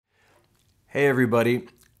Hey everybody,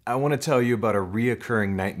 I want to tell you about a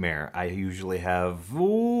reoccurring nightmare I usually have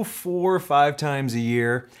 4 or 5 times a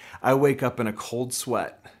year. I wake up in a cold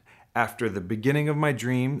sweat after the beginning of my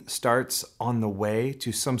dream starts on the way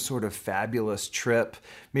to some sort of fabulous trip,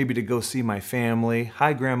 maybe to go see my family.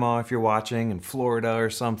 Hi Grandma, if you're watching, in Florida or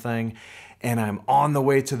something. And I'm on the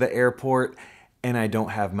way to the airport and I don't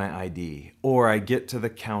have my ID, or I get to the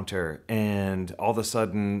counter and all of a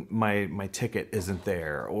sudden my ticket isn't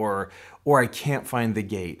there, or I can't find the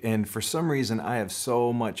gate. And for some reason I have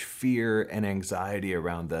so much fear and anxiety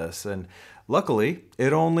around this. And luckily,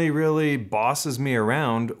 it only really bosses me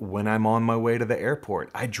around when I'm on my way to the airport.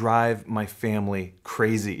 I drive my family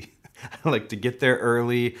crazy. I like to get there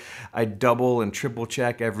early. I double and triple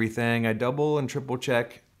check everything. I double and triple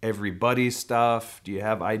check everybody's stuff. Do you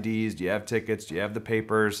have IDs? Do you have tickets? Do you have the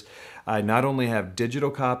papers? I not only have digital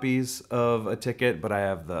copies of a ticket, but I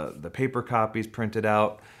have the paper copies printed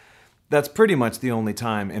out. That's pretty much the only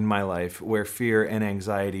time in my life where fear and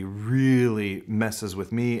anxiety really messes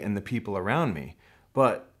with me and the people around me.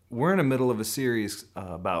 But we're in the middle of a series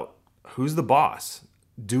about who's the boss.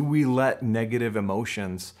 Do we let negative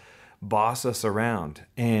emotions boss us around?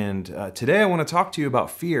 And today I want to talk to you about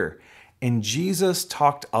fear. And Jesus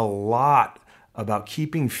talked a lot about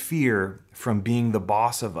keeping fear from being the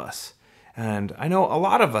boss of us. And I know a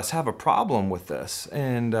lot of us have a problem with this,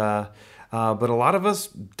 but a lot of us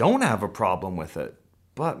don't have a problem with it.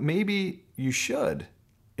 But maybe you should.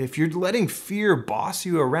 If you're letting fear boss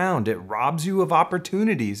you around, it robs you of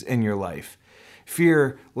opportunities in your life.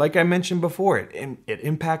 Fear, like I mentioned before, it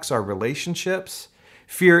impacts our relationships.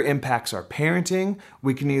 Fear impacts our parenting.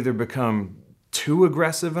 We can either become too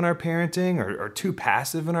aggressive in our parenting or too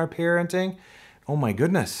passive in our parenting. Oh my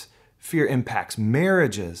goodness. Fear impacts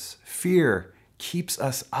marriages. Fear keeps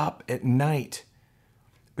us up at night.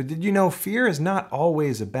 But did you know fear is not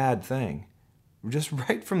always a bad thing? Just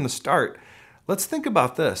right from the start, let's think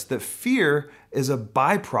about this, that fear is a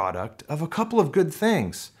byproduct of a couple of good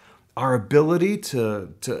things. Our ability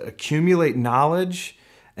to accumulate knowledge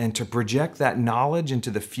and to project that knowledge into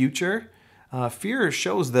the future. Fear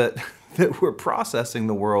shows that we're processing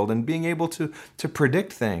the world and being able to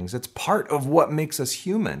predict things. It's part of what makes us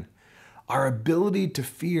human. Our ability to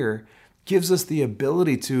fear gives us the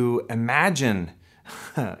ability to imagine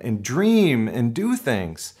and dream and do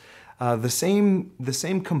things. The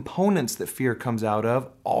same components that fear comes out of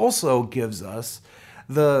also gives us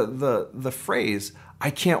the phrase, I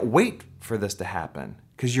can't wait for this to happen.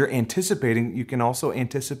 Because you can also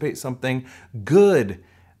anticipate something good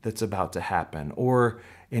that's about to happen, or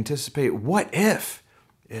anticipate what if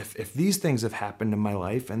these things have happened in my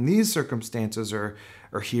life and these circumstances are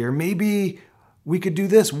here, maybe we could do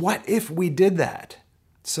this. What if we did that?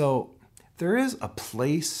 So there is a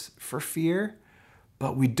place for fear,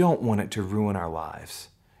 but we don't want it to ruin our lives.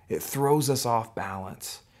 It throws us off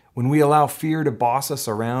balance. When we allow fear to boss us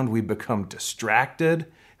around, we become distracted.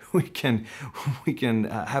 We can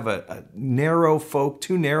have a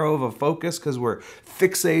too narrow of a focus because we're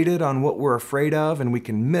fixated on what we're afraid of, and we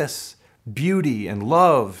can miss beauty and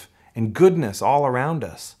love and goodness all around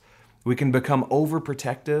us. We can become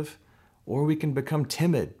overprotective, or we can become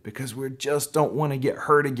timid because we just don't want to get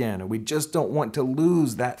hurt again, or we just don't want to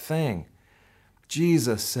lose that thing.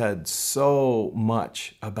 Jesus said so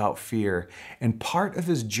much about fear, and part of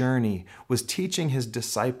his journey was teaching his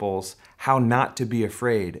disciples how not to be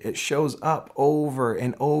afraid. It shows up over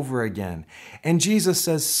and over again. And Jesus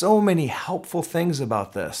says so many helpful things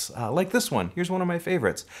about this, like this one. Here's one of my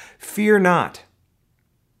favorites. Fear not.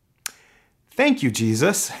 Thank you,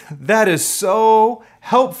 Jesus. That is so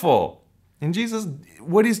helpful. And Jesus,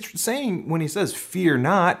 what he's saying when he says fear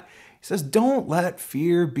not, he says, don't let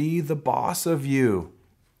fear be the boss of you.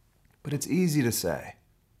 But it's easy to say.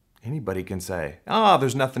 Anybody can say,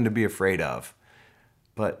 there's nothing to be afraid of.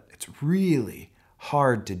 But it's really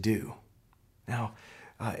hard to do. Now,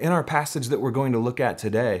 in our passage that we're going to look at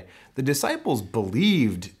today, the disciples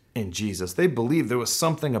believed in Jesus. They believed there was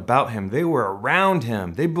something about him. They were around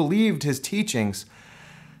him. They believed his teachings.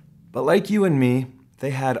 But like you and me, they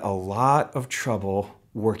had a lot of trouble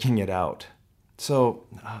working it out. So,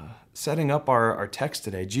 setting up our text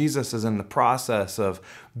today, Jesus is in the process of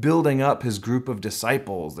building up his group of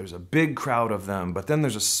disciples. There's a big crowd of them, but then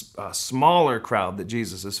there's a smaller crowd that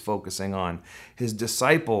Jesus is focusing on, his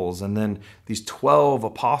disciples, and then these 12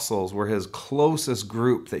 apostles were his closest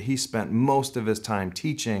group that he spent most of his time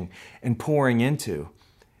teaching and pouring into.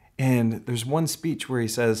 And there's one speech where he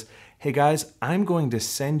says, hey guys, I'm going to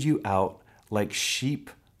send you out like sheep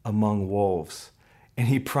among wolves. And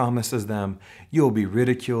he promises them, you'll be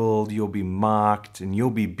ridiculed, you'll be mocked, and you'll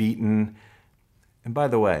be beaten. And by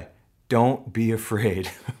the way, don't be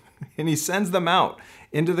afraid. And he sends them out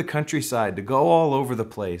into the countryside to go all over the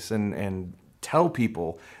place and tell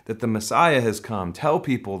people that the Messiah has come, tell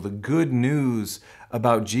people the good news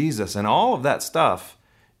about Jesus. And all of that stuff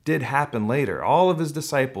did happen later. All of his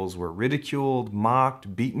disciples were ridiculed,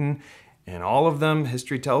 mocked, beaten, and all of them,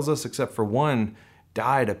 history tells us, except for one,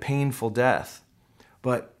 died a painful death.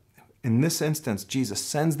 But in this instance, Jesus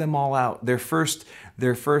sends them all out. Their first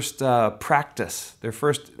practice, their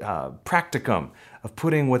first practicum of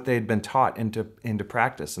putting what they'd been taught into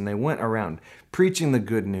practice. And they went around preaching the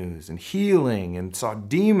good news and healing and saw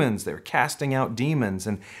demons. They were casting out demons.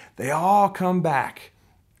 And they all come back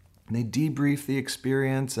and they debrief the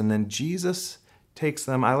experience. And then Jesus takes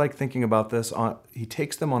them, I like thinking about this, he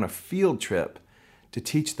takes them on a field trip to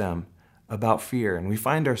teach them about fear. And we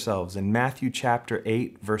find ourselves in Matthew chapter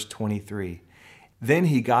 8, verse 23. Then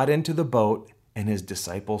he got into the boat and his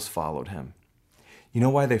disciples followed him. You know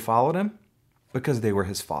why they followed him? Because they were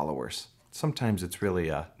his followers. Sometimes it's really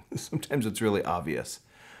obvious.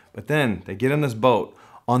 But then they get in this boat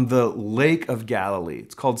on the Lake of Galilee.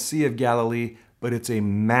 It's called Sea of Galilee, but it's a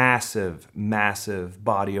massive, massive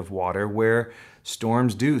body of water where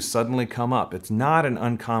storms do suddenly come up. It's not an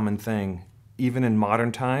uncommon thing, even in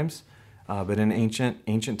modern times. But in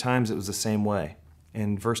ancient times, it was the same way.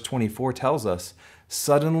 And verse 24 tells us,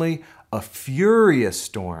 suddenly a furious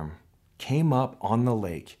storm came up on the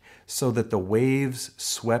lake so that the waves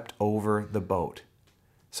swept over the boat.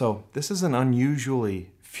 So this is an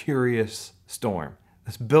unusually furious storm.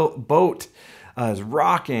 This boat is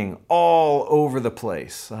rocking all over the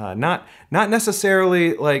place. Not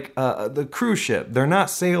necessarily like the cruise ship. They're not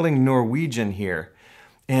sailing Norwegian here.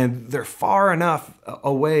 And they're far enough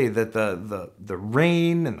away that the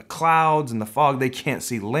rain and the clouds and the fog, they can't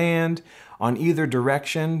see land on either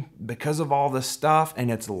direction because of all this stuff. And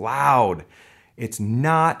it's loud. It's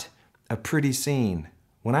not a pretty scene.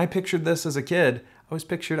 When I pictured this as a kid, I always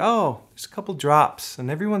pictured, oh, there's a couple drops and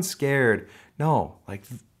everyone's scared. No, like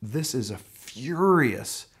this is a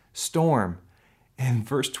furious storm. And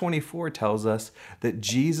verse 24 tells us that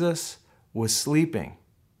Jesus was sleeping.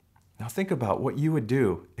 Now think about what you would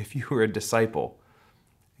do if you were a disciple.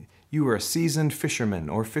 You were a seasoned fisherman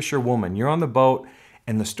or fisherwoman. You're on the boat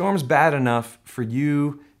and the storm's bad enough for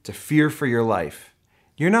you to fear for your life.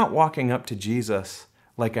 You're not walking up to Jesus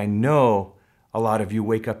like I know a lot of you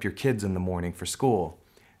wake up your kids in the morning for school.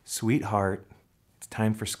 Sweetheart, it's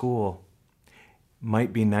time for school.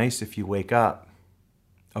 Might be nice if you wake up.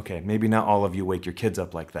 Okay, maybe not all of you wake your kids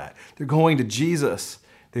up like that. They're going to Jesus.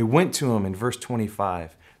 They went to him in verse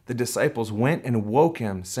 25. The disciples went and woke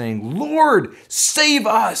him, saying, Lord, save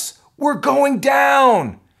us! We're going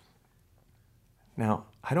down! Now,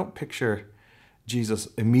 I don't picture Jesus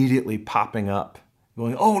immediately popping up,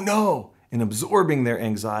 going, oh no, and absorbing their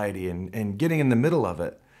anxiety and getting in the middle of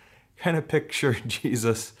it. Kind of picture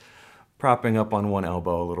Jesus propping up on one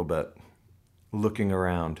elbow a little bit, looking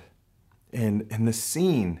around. And the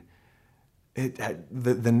scene,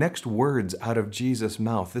 the next words out of Jesus'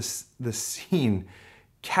 mouth, the scene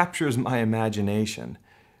captures my imagination.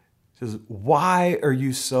 It says, why are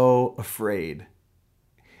you so afraid?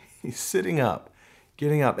 He's sitting up,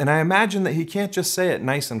 getting up. And I imagine that he can't just say it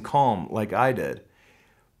nice and calm like I did.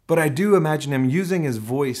 But I do imagine him using his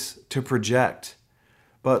voice to project.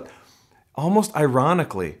 But almost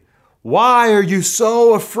ironically, why are you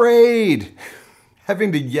so afraid?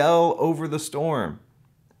 Having to yell over the storm.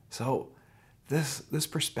 So this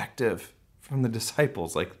perspective from the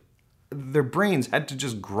disciples, like their brains had to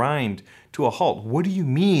just grind to a halt. What do you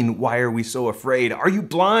mean, why are we so afraid? Are you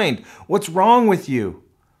blind? What's wrong with you?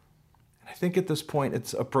 And I think at this point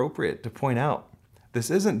it's appropriate to point out, this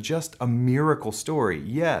isn't just a miracle story.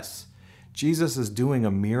 Yes, Jesus is doing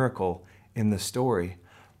a miracle in the story,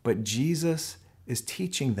 but Jesus is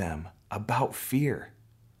teaching them about fear.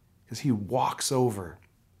 Because he walks over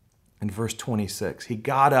in verse 26. He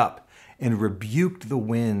got up and rebuked the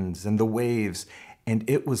winds and the waves, and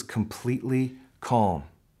it was completely calm.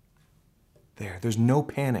 There's no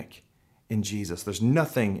panic in Jesus. There's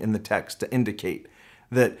nothing in the text to indicate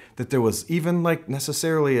that there was even like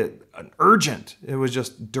necessarily an urgent. It was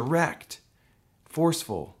just direct,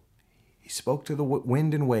 forceful. He spoke to the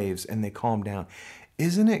wind and waves, and they calmed down.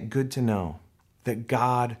 Isn't it good to know that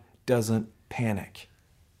God doesn't panic?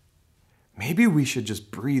 Maybe we should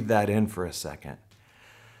just breathe that in for a second.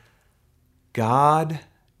 God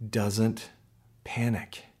doesn't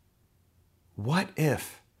panic. What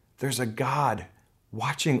if there's a God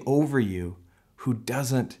watching over you who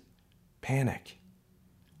doesn't panic?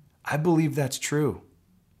 I believe that's true.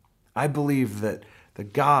 I believe that the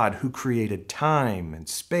God who created time and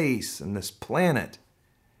space and this planet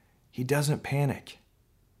He doesn't panic.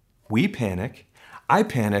 We panic. I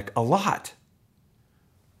panic a lot.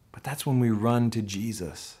 But that's when we run to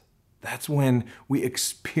Jesus. That's when we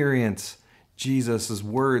experience Jesus'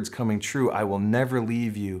 words coming true. I will never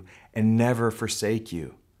leave you and never forsake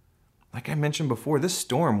you. Like I mentioned before, this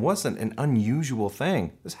storm wasn't an unusual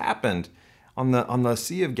thing. This happened on the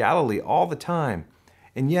Sea of Galilee all the time.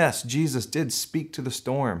 And yes, Jesus did speak to the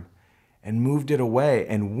storm and moved it away.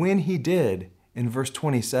 And when he did, in verse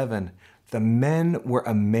 27, the men were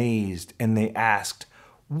amazed and they asked,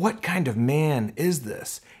 "What kind of man is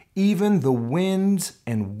this? Even the winds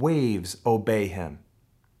and waves obey him."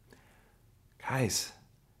 Guys,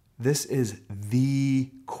 this is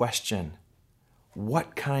the question.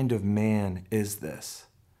 What kind of man is this?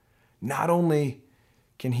 Not only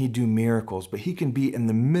can he do miracles, but he can be in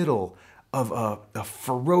the middle of a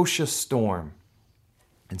ferocious storm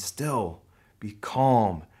and still be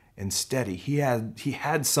calm and steady. He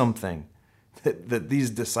had something that these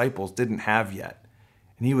disciples didn't have yet.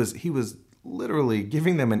 And he was literally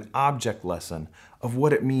giving them an object lesson of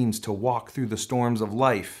what it means to walk through the storms of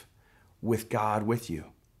life with God with you.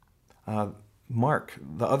 Mark,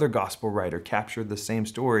 the other gospel writer, captured the same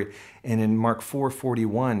story. And in Mark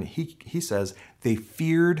 4:41, he says, they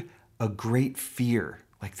feared a great fear.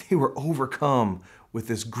 Like they were overcome with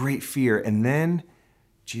this great fear. And then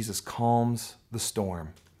Jesus calms the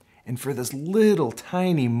storm. And for this little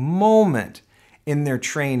tiny moment in their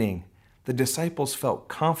training, the disciples felt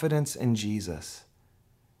confidence in Jesus.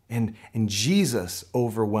 And Jesus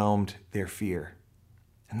overwhelmed their fear.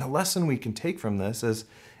 And the lesson we can take from this is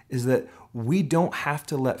that we don't have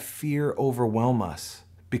to let fear overwhelm us,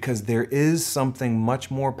 because there is something much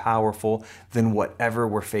more powerful than whatever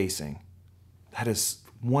we're facing. That is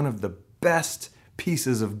one of the best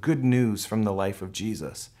pieces of good news from the life of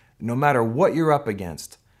Jesus. No matter what you're up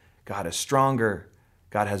against, God is stronger,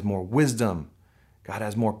 God has more wisdom, God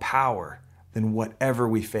has more power than whatever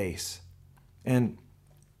we face. And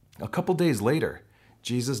a couple days later,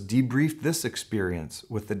 Jesus debriefed this experience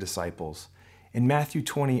with the disciples. In Matthew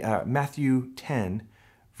 10,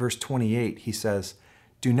 verse 28, he says,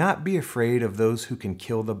 "Do not be afraid of those who can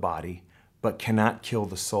kill the body, but cannot kill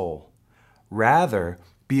the soul. Rather,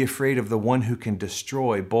 be afraid of the one who can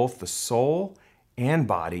destroy both the soul and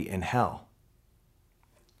body in hell."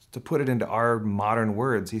 To put it into our modern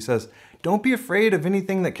words, he says, don't be afraid of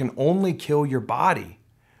anything that can only kill your body.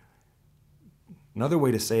 Another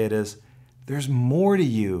way to say it is, there's more to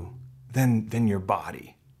you than your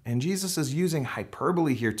body. And Jesus is using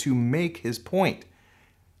hyperbole here to make his point.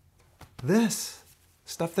 This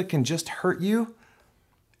stuff that can just hurt you,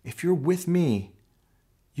 if you're with me,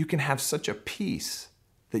 you can have such a peace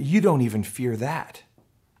that you don't even fear that.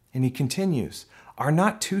 And he continues, "Are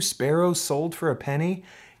not 2 sparrows sold for a penny?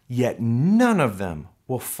 Yet none of them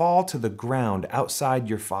will fall to the ground outside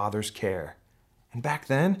your Father's care." And back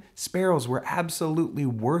then, sparrows were absolutely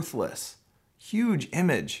worthless. Huge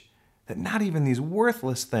image that not even these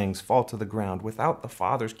worthless things fall to the ground without the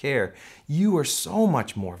Father's care. You are so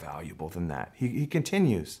much more valuable than that. He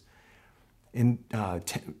continues in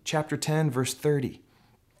chapter 10, verse 30.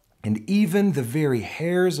 "And even the very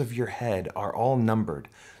hairs of your head are all numbered.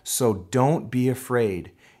 So don't be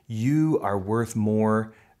afraid. You are worth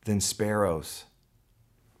more than sparrows."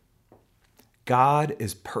 God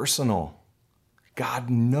is personal. God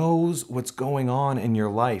knows what's going on in your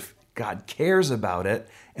life. God cares about it.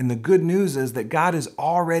 And the good news is that God is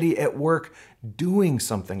already at work doing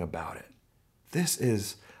something about it. This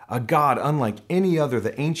is a God unlike any other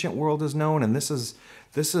the ancient world has known. And this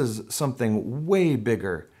is something way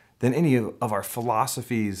bigger than any of our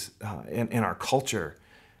philosophies in our culture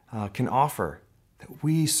can offer. That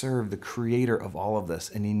we serve the creator of all of this.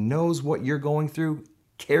 And he knows what you're going through,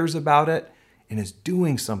 cares about it, and is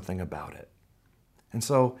doing something about it. And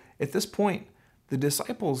so at this point, the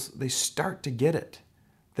disciples, they start to get it.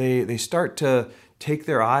 They start to take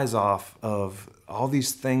their eyes off of all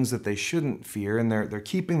these things that they shouldn't fear, and they're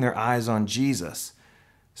keeping their eyes on Jesus.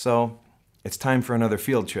 So it's time for another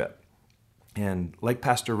field trip. And like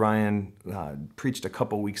Pastor Ryan preached a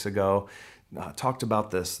couple weeks ago, talked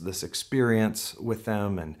about this experience with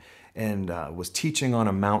them, and was teaching on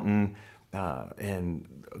a mountain,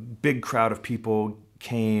 and a big crowd of people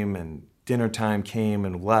came, and dinner time came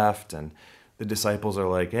and left, and the disciples are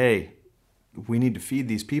like, "Hey, we need to feed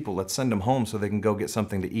these people. Let's send them home so they can go get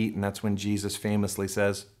something to eat." And that's when Jesus famously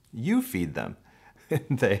says, "You feed them."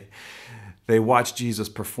 And they watch Jesus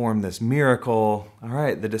perform this miracle. All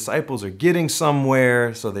right, the disciples are getting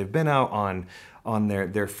somewhere. So they've been out on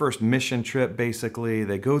their first mission trip, basically.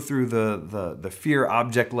 They go through the fear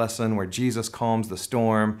object lesson where Jesus calms the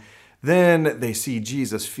storm. Then they see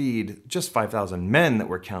Jesus feed just 5,000 men that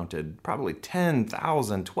were counted, probably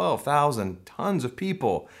 10,000, 12,000, tons of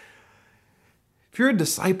people. If you're a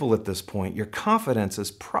disciple at this point, your confidence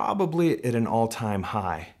is probably at an all-time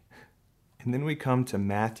high. And then we come to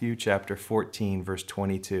Matthew chapter 14, verse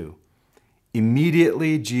 22.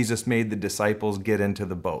 Immediately, Jesus made the disciples get into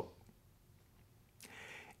the boat.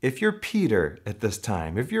 If you're Peter at this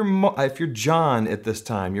time, if you're John at this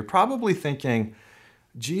time, you're probably thinking,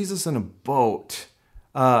 Jesus in a boat.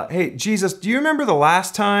 Hey, Jesus, do you remember the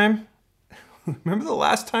last time? Remember the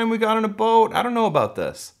last time we got on a boat? I don't know about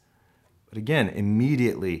this. But again,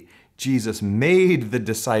 immediately, Jesus made the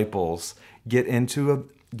disciples get into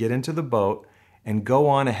the boat and go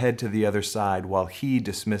on ahead to the other side while he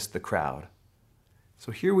dismissed the crowd.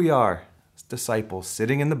 So here we are, as disciples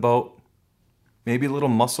sitting in the boat. Maybe a little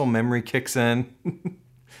muscle memory kicks in.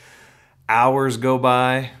 Hours go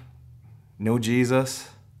by. No Jesus.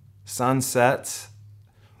 Sun sets.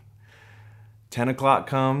 10 o'clock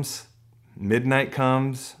comes. Midnight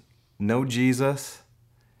comes. No Jesus.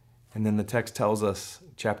 And then the text tells us,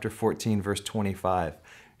 chapter 14, verse 25,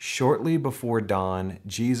 shortly before dawn,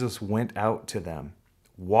 Jesus went out to them,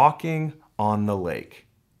 walking on the lake.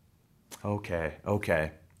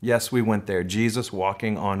 Okay. Yes, we went there. Jesus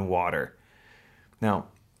walking on water. Now,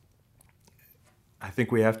 I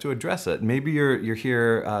think we have to address it. Maybe you're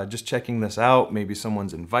here just checking this out. Maybe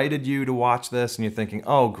someone's invited you to watch this and you're thinking,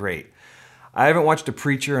 oh, great. I haven't watched a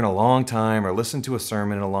preacher in a long time or listened to a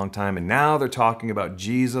sermon in a long time, and now they're talking about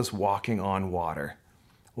Jesus walking on water.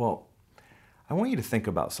 Well, I want you to think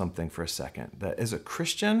about something for a second, that as a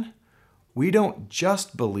Christian, we don't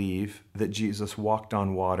just believe that Jesus walked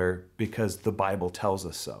on water because the Bible tells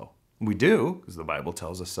us so. We do, because the Bible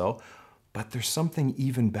tells us so, but there's something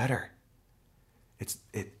even better. It's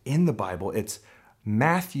in the Bible. It's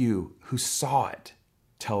Matthew, who saw it,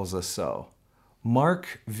 tells us so.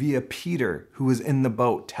 Mark, via Peter, who was in the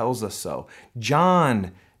boat, tells us so.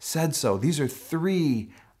 John said so. These are 3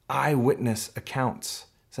 eyewitness accounts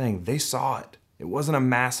saying they saw it. It wasn't a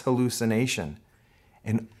mass hallucination.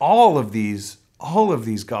 And all of these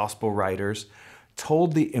gospel writers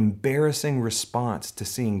told the embarrassing response to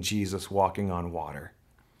seeing Jesus walking on water.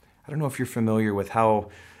 I don't know if you're familiar with how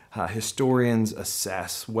historians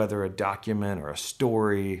assess whether a document or a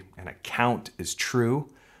story, an account is true,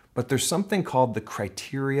 but there's something called the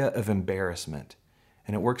criteria of embarrassment.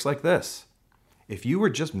 And it works like this. If you were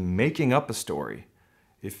just making up a story,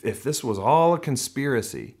 if this was all a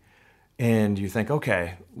conspiracy, and you think,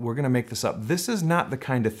 okay, we're going to make this up, this is not the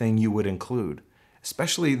kind of thing you would include.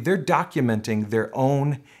 Especially, they're documenting their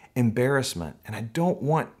own embarrassment, and I don't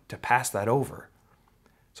want to pass that over.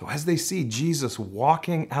 So as they see Jesus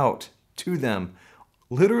walking out to them,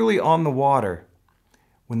 literally on the water,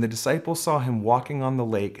 when the disciples saw him walking on the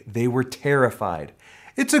lake, they were terrified.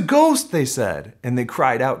 It's a ghost, they said, and they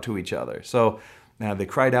cried out to each other. So now they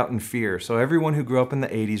cried out in fear. So everyone who grew up in the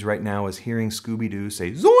 80s right now is hearing Scooby-Doo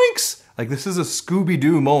say, zoinks! Like this is a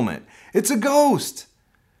Scooby-Doo moment. It's a ghost.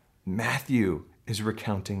 Matthew is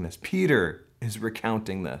recounting this. Peter is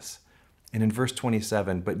recounting this. And in verse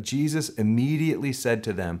 27, but Jesus immediately said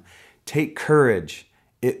to them, take courage,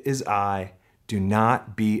 it is I, do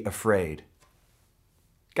not be afraid.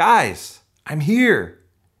 Guys, I'm here.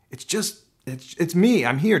 It's me.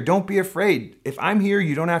 I'm here. Don't be afraid. If I'm here,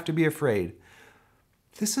 you don't have to be afraid.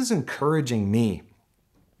 This is encouraging me.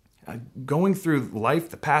 Going through life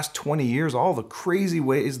the past 20 years, all the crazy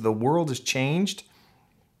ways the world has changed,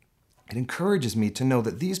 it encourages me to know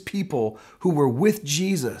that these people who were with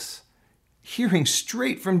Jesus, hearing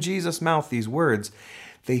straight from Jesus' mouth these words,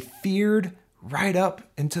 they feared right up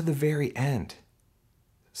into the very end.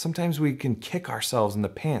 Sometimes we can kick ourselves in the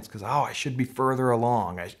pants because, I should be further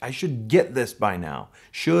along. I should get this by now.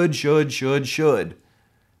 Should.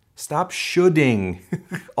 Stop shoulding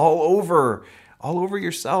all over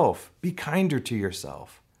yourself. Be kinder to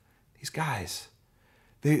yourself. These guys,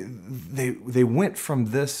 they went from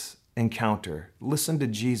this encounter, listen to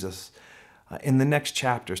Jesus in the next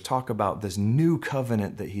chapters talk about this new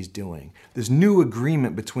covenant that he's doing, this new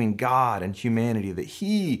agreement between God and humanity, that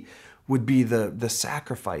he would be the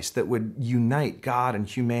sacrifice that would unite God and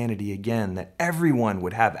humanity again, that everyone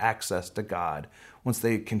would have access to God once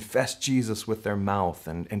they confess Jesus with their mouth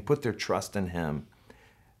and put their trust in him.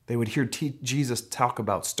 They would hear Jesus talk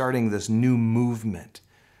about starting this new movement.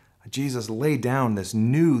 Jesus laid down this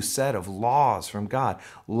new set of laws from God.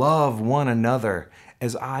 Love one another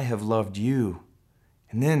as I have loved you.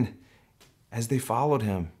 And then, as they followed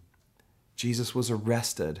him, Jesus was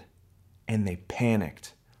arrested and they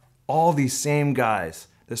panicked. All these same guys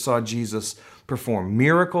that saw Jesus perform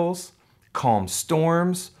miracles, calm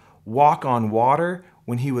storms, walk on water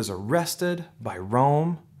when he was arrested by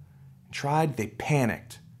Rome. They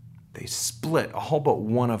panicked. They split, all but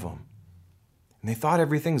one of them. And they thought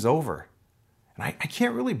everything's over. And I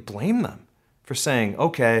can't really blame them for saying,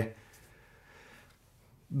 okay,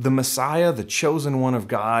 the Messiah, the chosen one of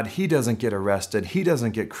God, he doesn't get arrested. He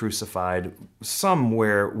doesn't get crucified.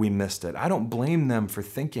 Somewhere we missed it. I don't blame them for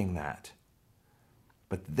thinking that.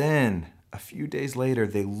 But then, a few days later,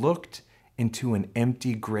 they looked into an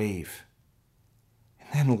empty grave.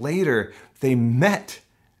 And then later, they met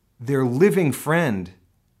their living friend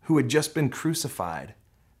who had just been crucified.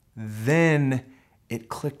 Then it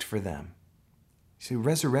clicked for them. See,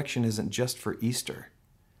 resurrection isn't just for Easter.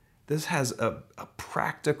 This has a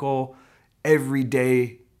practical,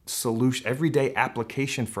 everyday solution, everyday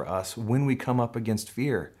application for us when we come up against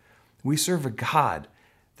fear. We serve a God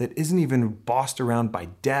that isn't even bossed around by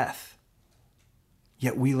death,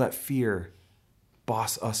 yet we let fear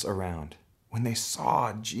boss us around. When they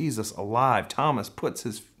saw Jesus alive, Thomas puts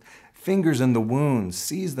his fingers in the wounds,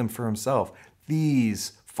 sees them for himself.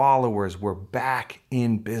 These followers were back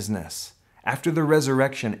in business. After the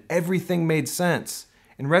resurrection, everything made sense.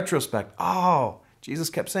 In retrospect, Jesus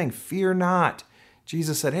kept saying, fear not.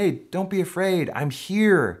 Jesus said, hey, don't be afraid. I'm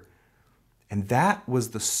here. And that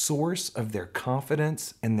was the source of their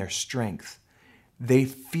confidence and their strength. They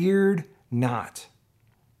feared not.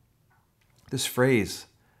 This phrase,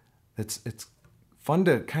 it's fun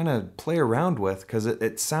to kind of play around with because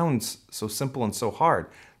it sounds so simple and so hard.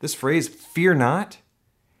 This phrase, fear not,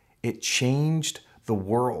 it changed the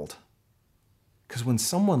world. Because when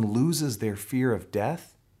someone loses their fear of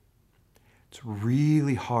death, it's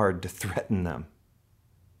really hard to threaten them.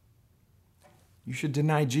 You should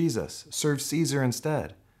deny Jesus, serve Caesar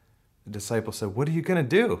instead. The disciple said, what are you going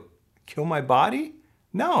to do? Kill my body?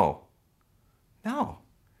 No.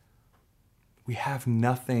 We have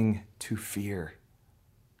nothing to fear.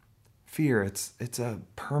 Fear, it's a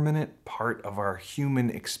permanent part of our human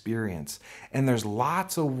experience. And there's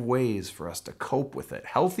lots of ways for us to cope with it,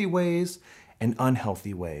 healthy ways and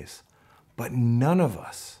unhealthy ways. But none of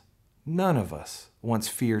us wants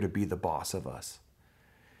fear to be the boss of us.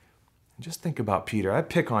 Just think about Peter. I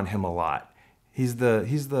pick on him a lot. He's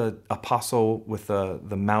the apostle with the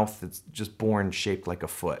mouth that's just born shaped like a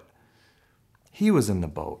foot. He was in the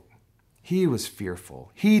boat. He was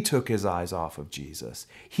fearful. He took his eyes off of Jesus.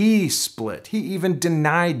 He split. He even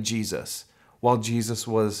denied Jesus while Jesus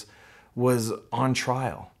was on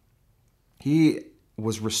trial. He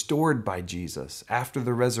was restored by Jesus after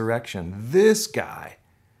the resurrection. This guy,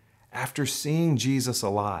 after seeing Jesus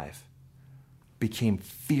alive, became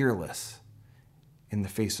fearless in the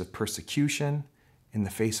face of persecution, in the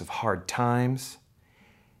face of hard times.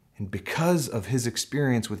 And because of his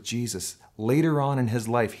experience with Jesus, later on in his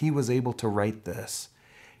life, he was able to write this: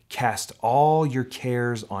 cast all your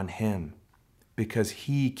cares on him because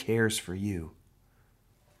he cares for you.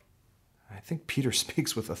 I think Peter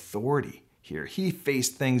speaks with authority here. He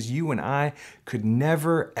faced things you and I could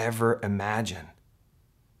never, ever imagine.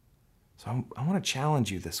 So I want to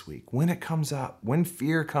challenge you this week. When it comes up, when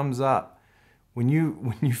fear comes up, when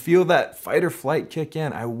you feel that fight or flight kick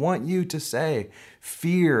in, I want you to say,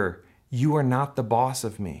 fear, you are not the boss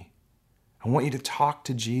of me. I want you to talk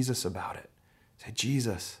to Jesus about it. Say,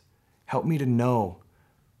 Jesus, help me to know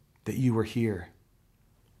that you are here.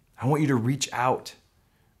 I want you to reach out.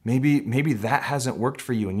 Maybe that hasn't worked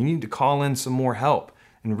for you and you need to call in some more help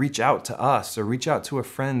and reach out to us or reach out to a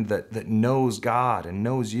friend that knows God and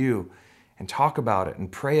knows you and talk about it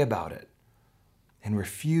and pray about it and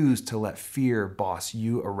refuse to let fear boss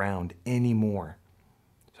you around anymore.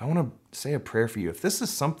 So I want to say a prayer for you. If this is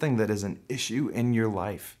something that is an issue in your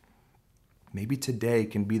life, maybe today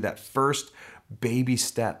can be that first baby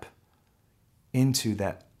step into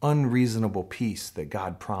that unreasonable peace that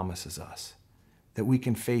God promises us. That we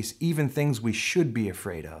can face even things we should be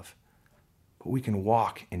afraid of, but we can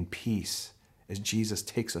walk in peace as Jesus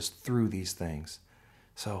takes us through these things.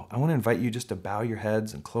 So I want to invite you just to bow your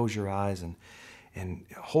heads and close your eyes and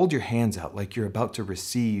hold your hands out like you're about to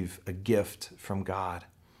receive a gift from God.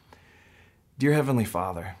 Dear Heavenly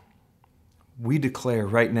Father, we declare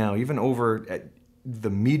right now, even over at the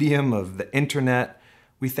medium of the internet,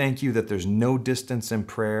 we thank you that there's no distance in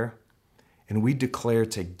prayer, and we declare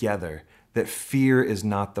together that fear is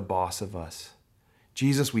not the boss of us.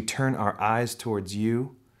 Jesus, we turn our eyes towards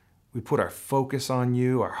you. We put our focus on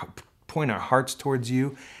you, point our hearts towards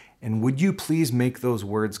you. And would you please make those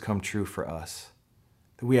words come true for us?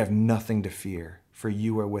 That we have nothing to fear, for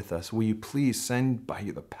you are with us. Will you please send by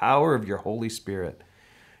the power of your Holy Spirit,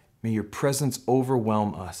 may your presence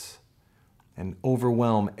overwhelm us. and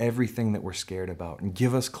overwhelm everything that we're scared about and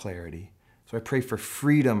give us clarity. So I pray for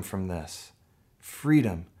freedom from this,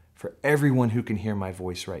 freedom for everyone who can hear my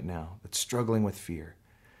voice right now that's struggling with fear.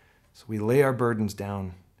 So we lay our burdens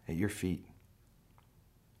down at your feet.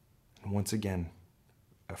 And once again,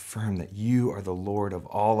 affirm that you are the Lord of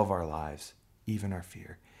all of our lives, even our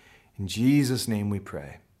fear. In Jesus' name we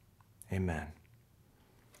pray. Amen.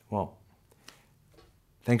 Well,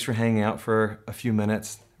 thanks for hanging out for a few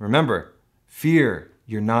minutes. Remember, fear,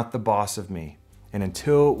 you're not the boss of me. And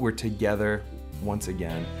until we're together once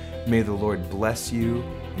again, may the Lord bless you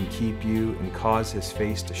and keep you and cause his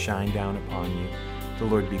face to shine down upon you. The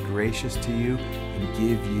Lord be gracious to you and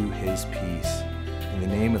give you his peace. In the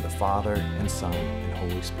name of the Father and Son and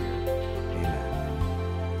Holy Spirit.